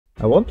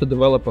I want to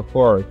develop a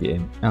horror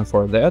game, and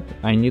for that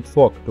I need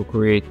fog to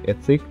create a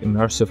thick,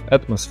 immersive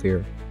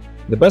atmosphere.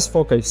 The best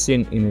fog I've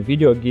seen in a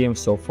video game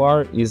so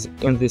far is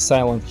in the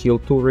Silent Hill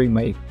 2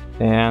 remake,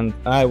 and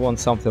I want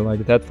something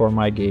like that for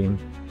my game.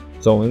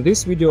 So in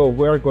this video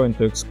we're going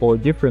to explore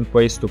different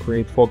ways to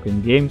create fog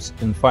in games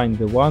and find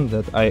the one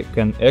that I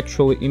can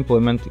actually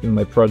implement in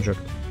my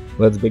project.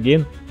 Let's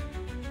begin!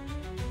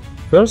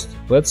 First,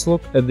 let's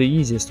look at the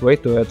easiest way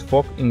to add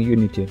fog in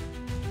Unity.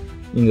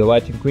 In the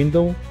lighting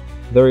window,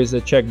 there is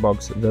a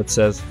checkbox that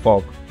says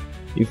fog.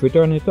 If we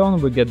turn it on,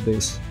 we get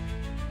this.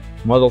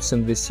 Models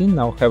in the scene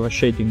now have a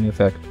shading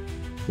effect,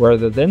 where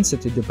the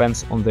density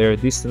depends on their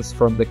distance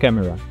from the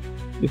camera.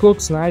 It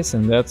looks nice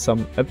and adds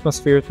some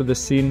atmosphere to the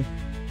scene,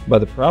 but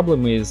the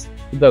problem is,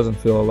 it doesn't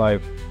feel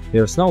alive.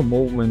 There's no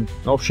movement,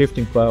 no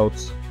shifting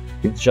clouds.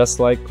 It's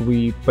just like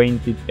we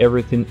painted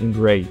everything in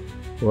gray.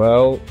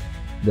 Well,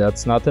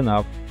 that's not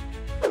enough.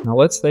 Now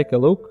let's take a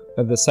look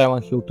at the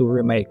Silent Hill 2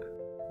 remake.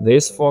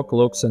 This fog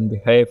looks and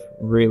behaves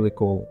really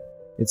cool.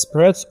 It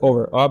spreads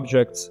over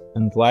objects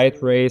and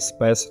light rays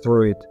pass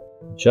through it,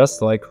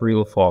 just like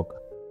real fog.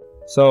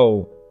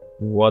 So,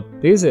 what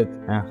is it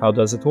and how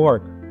does it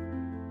work?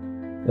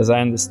 As I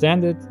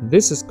understand it,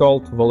 this is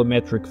called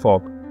volumetric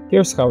fog.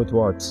 Here's how it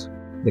works.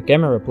 The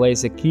camera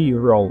plays a key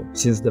role,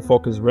 since the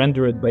fog is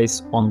rendered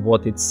based on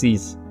what it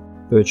sees.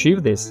 To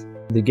achieve this,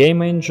 the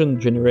game engine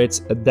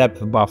generates a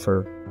depth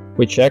buffer,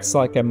 which acts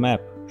like a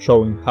map,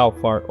 showing how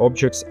far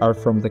objects are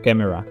from the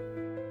camera.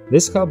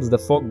 This helps the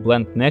fog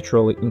blend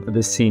naturally into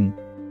the scene,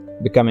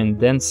 becoming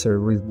denser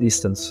with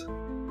distance.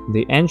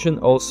 The engine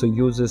also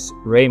uses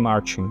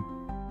raymarching,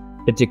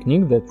 a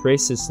technique that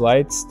traces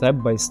light step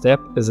by step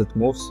as it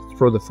moves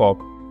through the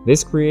fog.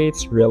 This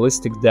creates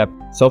realistic depth,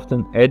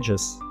 softened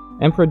edges,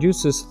 and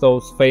produces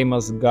those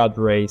famous God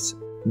rays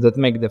that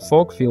make the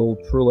fog feel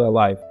truly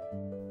alive.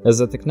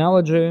 As a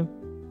technology,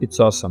 it's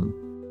awesome.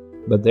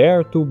 But there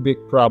are two big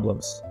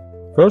problems.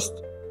 First,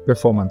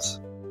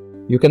 performance.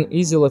 You can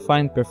easily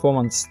find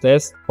performance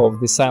tests of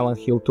the Silent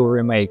Hill 2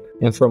 remake,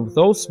 and from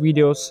those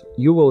videos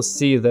you will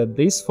see that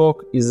this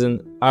fog is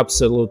an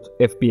absolute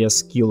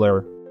FPS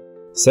killer.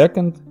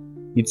 Second,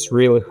 it's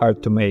really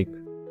hard to make.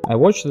 I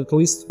watched at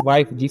least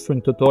 5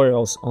 different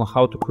tutorials on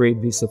how to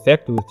create this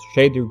effect with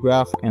shader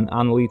graph and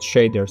unlit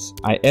shaders.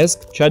 I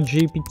asked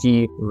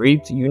ChatGPT,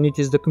 read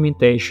Unity's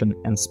documentation,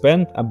 and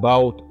spent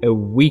about a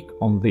week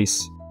on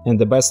this. And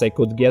the best I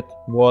could get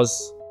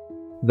was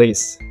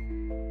this.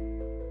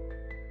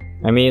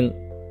 I mean,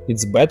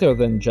 it's better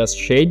than just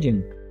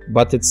shading,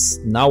 but it's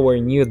nowhere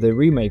near the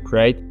remake,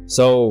 right?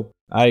 So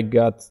I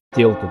got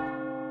tilted.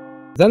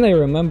 Then I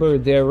remember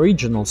the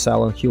original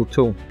Silent Hill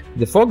 2.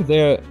 The fog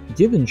there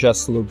didn't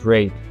just look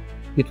great.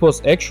 It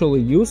was actually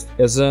used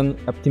as an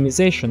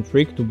optimization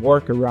trick to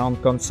work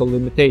around console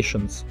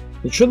limitations.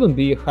 It shouldn't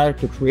be hard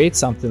to create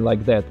something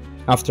like that.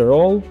 After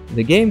all,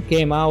 the game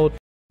came out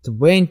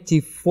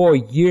 24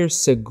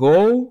 years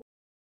ago?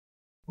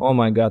 Oh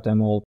my god,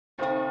 I'm old.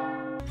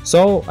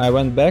 So I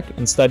went back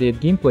and studied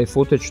gameplay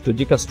footage to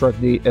deconstruct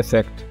the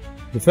effect.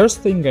 The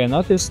first thing I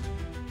noticed,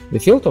 the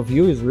field of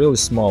view is really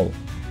small,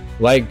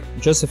 like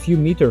just a few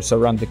meters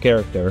around the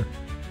character.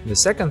 The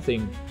second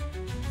thing,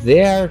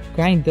 there are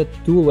kinda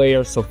 2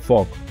 layers of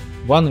fog,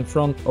 one in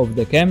front of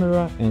the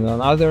camera and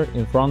another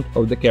in front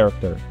of the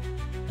character.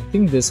 I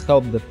think this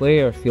helped the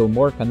player feel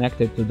more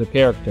connected to the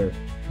character,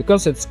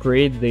 because it's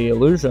creates the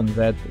illusion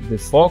that the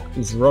fog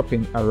is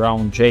wrapping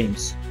around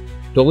James.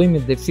 To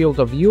limit the field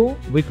of view,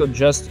 we could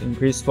just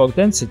increase fog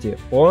density,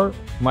 or,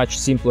 much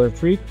simpler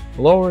trick,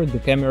 lower the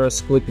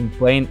camera's clipping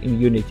plane in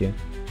Unity.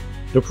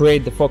 To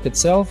create the fog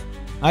itself,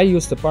 I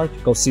used a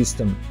particle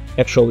system,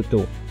 actually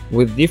 2,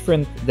 with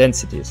different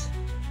densities.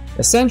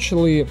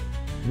 Essentially,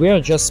 we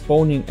are just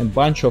spawning a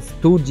bunch of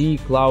 2D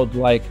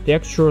cloud-like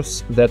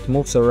textures that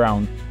moves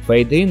around,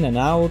 fade in and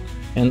out,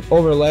 and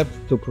overlap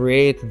to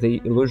create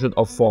the illusion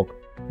of fog.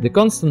 The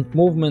constant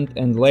movement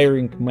and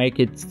layering make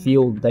it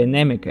feel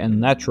dynamic and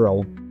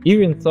natural,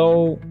 even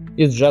though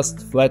it's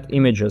just flat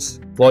images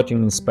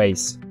floating in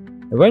space.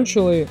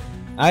 Eventually,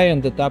 I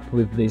ended up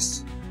with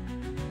this.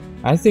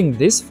 I think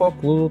this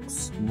fog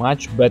looks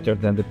much better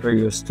than the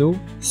previous 2,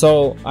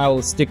 so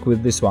I'll stick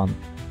with this one.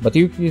 But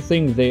if you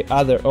think the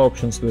other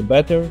options were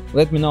better,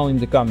 let me know in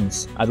the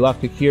comments. I'd love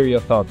to hear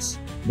your thoughts.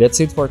 That's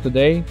it for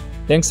today.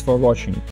 Thanks for watching.